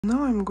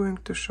Now I'm going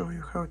to show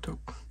you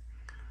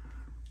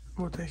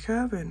what I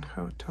have and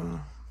how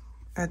to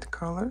add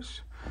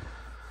colors.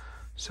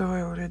 So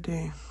I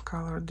already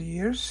colored the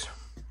ears.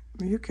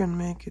 You can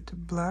make it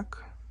black,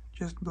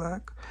 just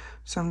black.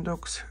 Some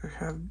dogs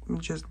have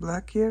just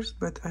black ears,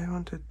 but I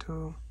wanted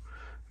to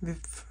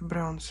with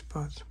brown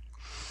spots.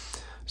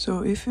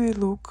 So if we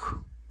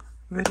look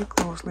very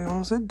closely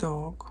on the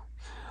dog,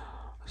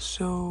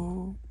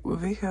 so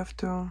we have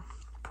to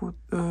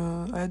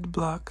add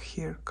black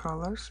hair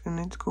colors, and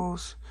it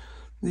goes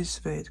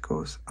this way. It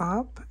goes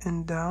up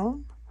and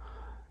down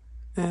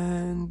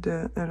and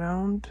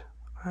around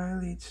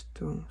eyelids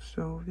too.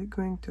 So we're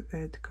going to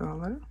add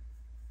color.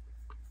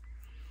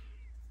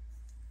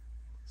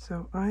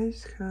 So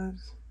eyes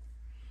has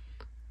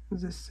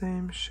the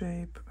same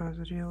shape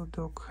as real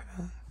dog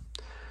has.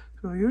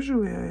 So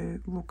usually I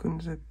look in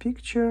the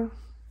picture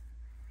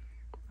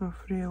of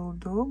real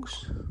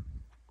dogs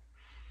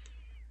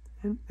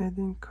and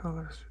adding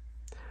colors.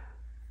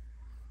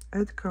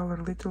 Add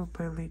color little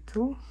by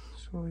little,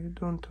 so you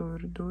don't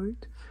overdo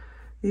it.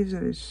 If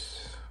there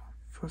is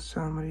for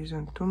some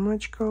reason too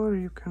much color,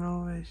 you can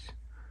always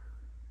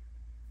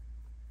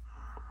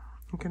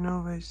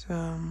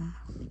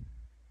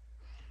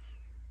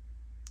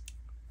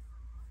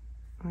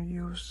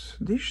use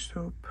dish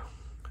soap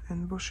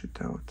and wash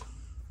it out.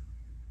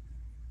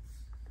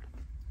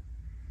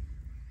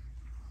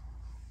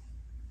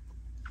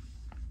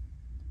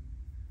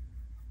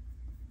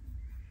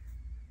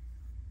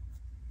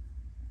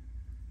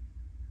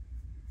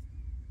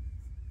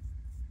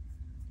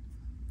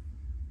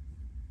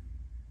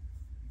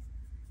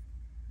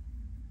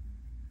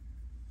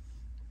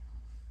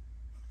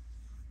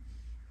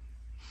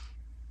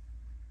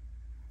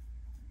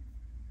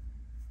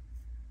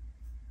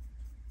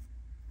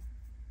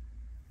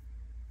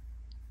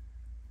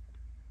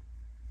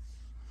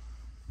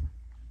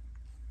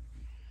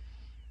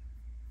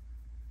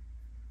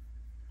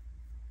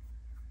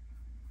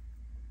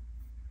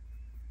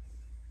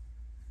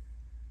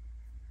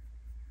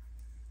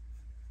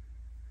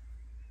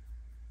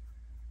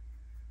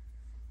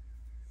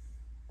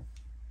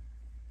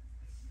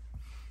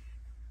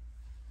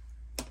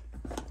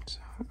 So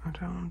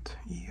around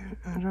here,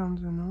 around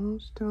the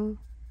nose too.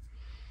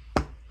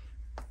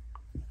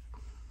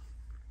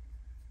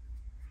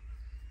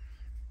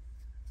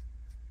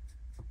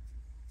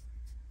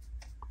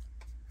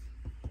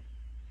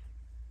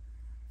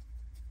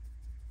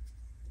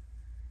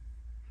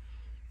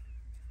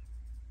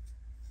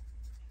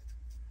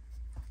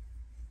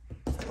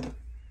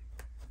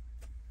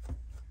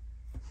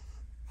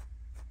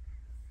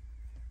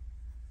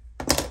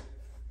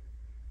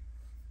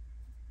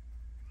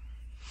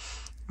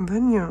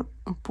 When you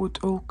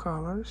put all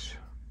colors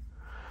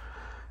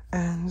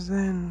and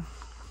then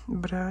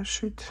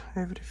brush it,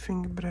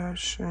 everything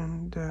brush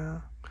and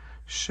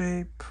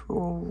shape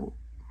all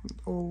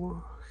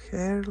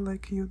hair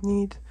like you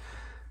need,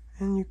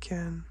 and you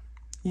can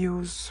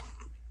use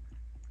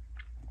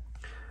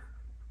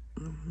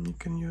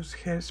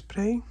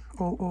hairspray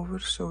all over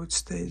so it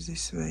stays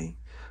this way.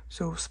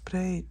 So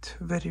spray it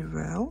very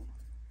well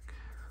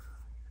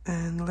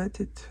and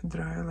let it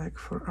dry like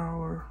for an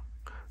hour.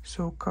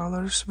 So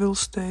colors will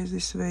stay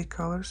this way,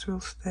 colors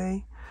will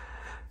stay,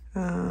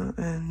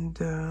 and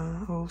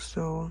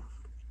also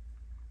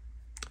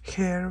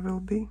hair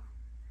will be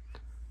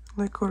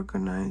like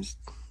organized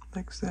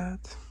like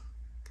that,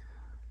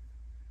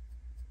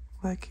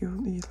 like you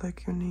need.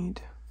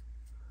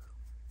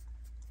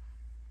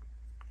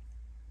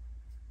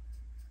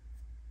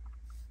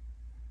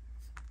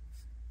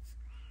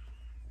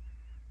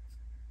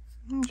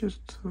 I'm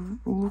just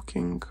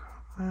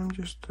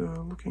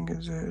looking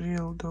at the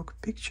real dog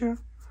picture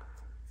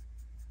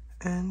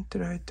and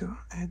try to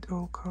add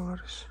all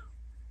colors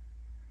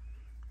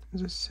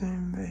the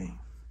same way.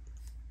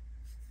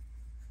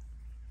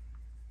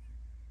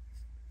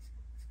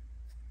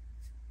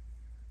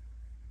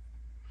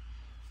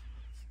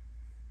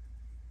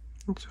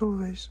 It's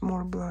always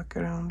more black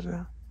around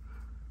the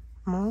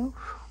mouth.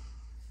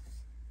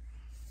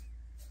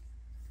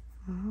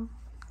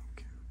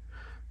 Okay.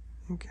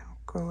 You can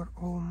color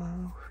all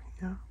mouth,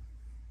 yeah.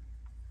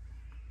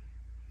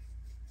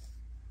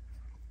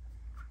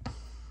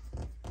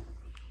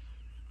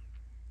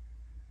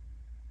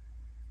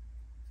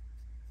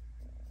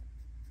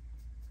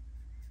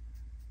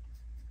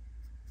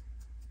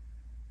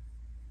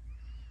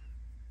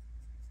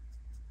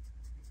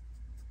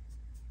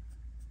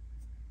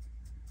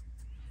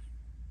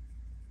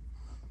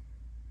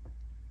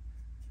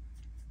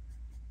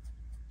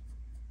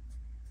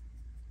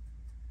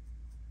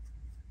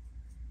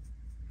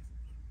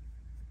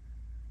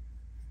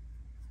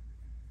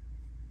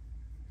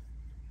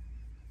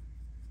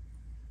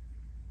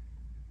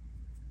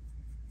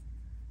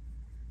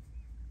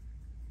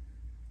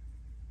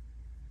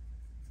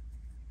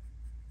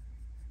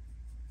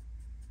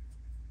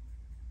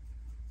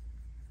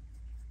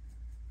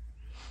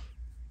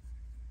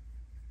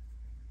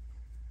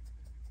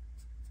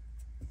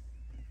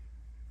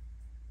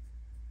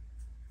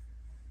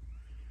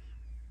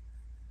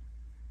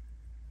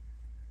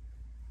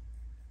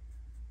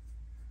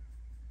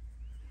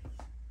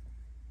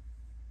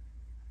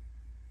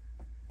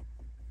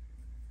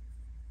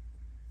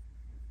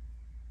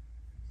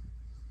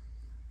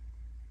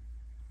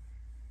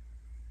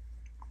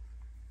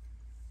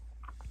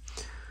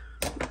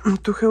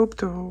 To help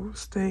to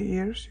stay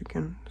ears, you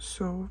can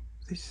sew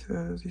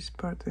this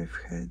part of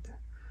head,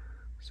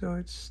 so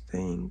it's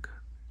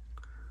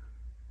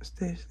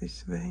stays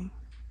this way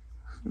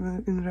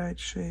in right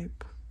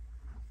shape,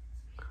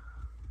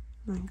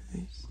 like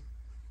this.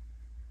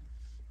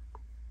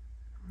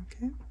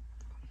 Okay,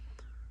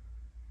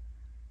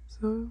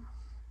 so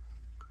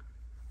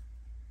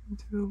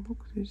it will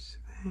look this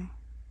way.